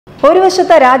ഒരു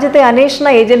വശത്ത് രാജ്യത്തെ അന്വേഷണ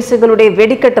ഏജൻസികളുടെ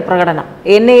വെടിക്കെട്ട് പ്രകടനം,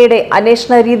 എൻഐയുടെ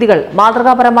അന്വേഷണ രീതികൾ,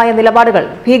 മാതൃകാപരമായ നിലപാടുകൾ,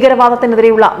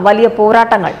 ഭീകരവാദത്തിനെതിരെയുള്ള വലിയ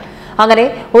പോരാട്ടങ്ങൾ. അങ്ങനെ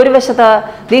ഒരു വശത്ത്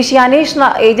ദേശീയ അന്വേഷണ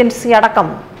ഏജൻസി അടക്കം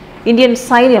ഇന്ത്യൻ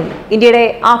സൈന്യം, ഇന്ത്യയുടെ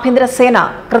ആഭ്യന്തര സേന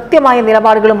കൃത്യമായ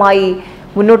നിലപാടുകളുമായി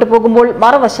മുന്നോട്ട് പോകുമ്പോൾ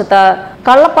മറുവശത്ത്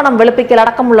കള്ളപ്പണം വെളുപ്പിക്കൽ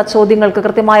അടക്കമുള്ള ചോദ്യങ്ങൾക്ക്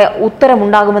കൃത്യമായ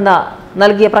ഉത്തരമുണ്ടാകുമെന്ന്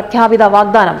നൽകിയ പ്രഖ്യാപിത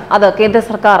വാഗ്ദാനം അത് കേന്ദ്ര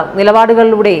സർക്കാർ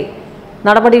നിലപാടുകളിലൂടെ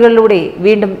നടപടികളിലൂടെ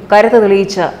വീണ്ടും കരുത്ത്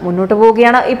തെളിയിച്ച് മുന്നോട്ട്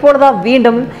പോവുകയാണ്. ഇപ്പോൾ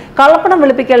വീണ്ടും കള്ളപ്പണം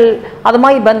വെളുപ്പിക്കൽ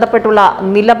അതുമായി ബന്ധപ്പെട്ടുള്ള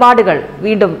നിലപാടുകൾ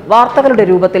വീണ്ടും വാർത്തകളുടെ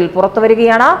രൂപത്തിൽ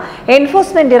പുറത്തുവരികയാണ്.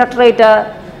 എൻഫോഴ്സ്മെന്റ് ഡയറക്ടറേറ്റ്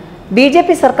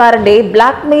BJP സർക്കാരിന്റെ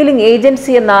ബ്ലാക്ക് മെയിലിംഗ്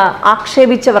ഏജൻസി എന്ന്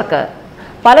ആക്ഷേപിച്ചവർക്ക്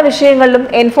പല വിഷയങ്ങളിലും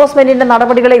എൻഫോഴ്സ്മെന്റിന്റെ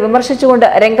നടപടികളെ വിമർശിച്ചുകൊണ്ട്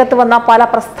രംഗത്ത് വന്ന പല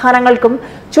പ്രസ്ഥാനങ്ങൾക്കും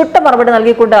ചുട്ട മറുപടി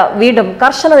നൽകിക്കൊണ്ട് വീണ്ടും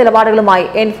കർശന നിലപാടുകളുമായി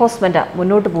എൻഫോഴ്സ്മെന്റ്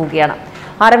മുന്നോട്ട് പോവുകയാണ്.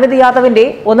 അരവിന്ദ് യാദവിന്റെ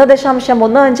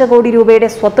 1.15 കോടി രൂപയുടെ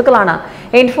സ്വത്തുക്കളാണ്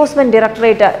എൻഫോഴ്സ്മെന്റ്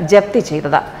ഡയറക്ടറേറ്റ് ജപ്തി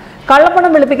ചെയ്തത്.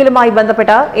 കള്ളപ്പണം വെളുപ്പിക്കലുമായി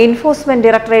ബന്ധപ്പെട്ട് എൻഫോഴ്സ്മെന്റ്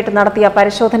ഡയറക്ടറേറ്റ് നടത്തിയ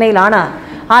പരിശോധനയിലാണ്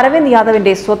അരവിന്ദ്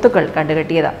യാദവിന്റെ സ്വത്തുക്കൾ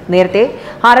കണ്ടുകെട്ടിയത്. നേരത്തെ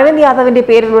അരവിന്ദ് യാദവിന്റെ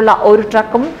പേരിലുള്ള ഒരു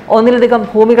ട്രക്കും ഒന്നിലധികം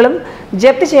ഭൂമികളും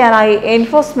ജപ്തി ചെയ്യാനായി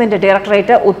എൻഫോഴ്സ്മെന്റ്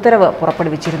ഡയറക്ടറേറ്റ് ഉത്തരവ്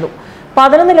പുറപ്പെടുവിച്ചിരുന്നു.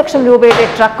 11 ലക്ഷം രൂപയുടെ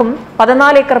ട്രക്കും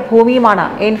 14 ഏക്കർ ഭൂമിയുമാണ്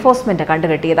എൻഫോഴ്സ്മെന്റ്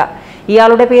കണ്ടുകെട്ടിയത്.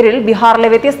 ഇയാളുടെ പേരിൽ ബീഹാറിലെ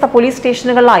വ്യത്യസ്ത പോലീസ്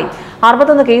സ്റ്റേഷനുകളിലായി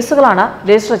 61 കേസുകളാണ്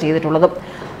രജിസ്റ്റർ ചെയ്തിട്ടുള്ളത്.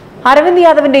 അരവിന്ദ്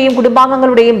യാദവിന്റെയും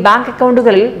കുടുംബാംഗങ്ങളുടെയും ബാങ്ക്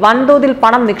അക്കൗണ്ടുകളിൽ വൻതോതിൽ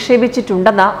പണം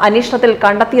നിക്ഷേപിച്ചിട്ടുണ്ടെന്ന് അന്വേഷണത്തിൽ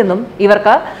കണ്ടെത്തിയെന്നും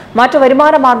ഇവർക്ക് മറ്റു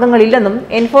വരുമാന മാർഗങ്ങളില്ലെന്നും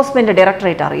എൻഫോഴ്സ്മെന്റ്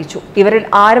ഡയറക്ടറേറ്റ് അറിയിച്ചു. ഇവരിൽ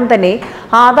ആരും തന്നെ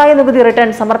ആദായ നികുതി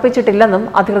റിട്ടേൺ സമർപ്പിച്ചിട്ടില്ലെന്നും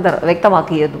അധികൃതർ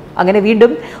വ്യക്തമാക്കിയിരുന്നു. അങ്ങനെ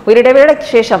വീണ്ടും ഒരിടവേളയ്ക്ക്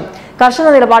ശേഷം കർശന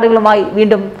നിലപാടുകളുമായി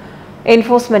വീണ്ടും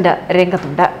എൻഫോഴ്സ്മെന്റ്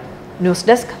രംഗത്തുണ്ട്. ന്യൂസ്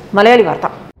ഡെസ്ക് മലയാളി വാർത്ത.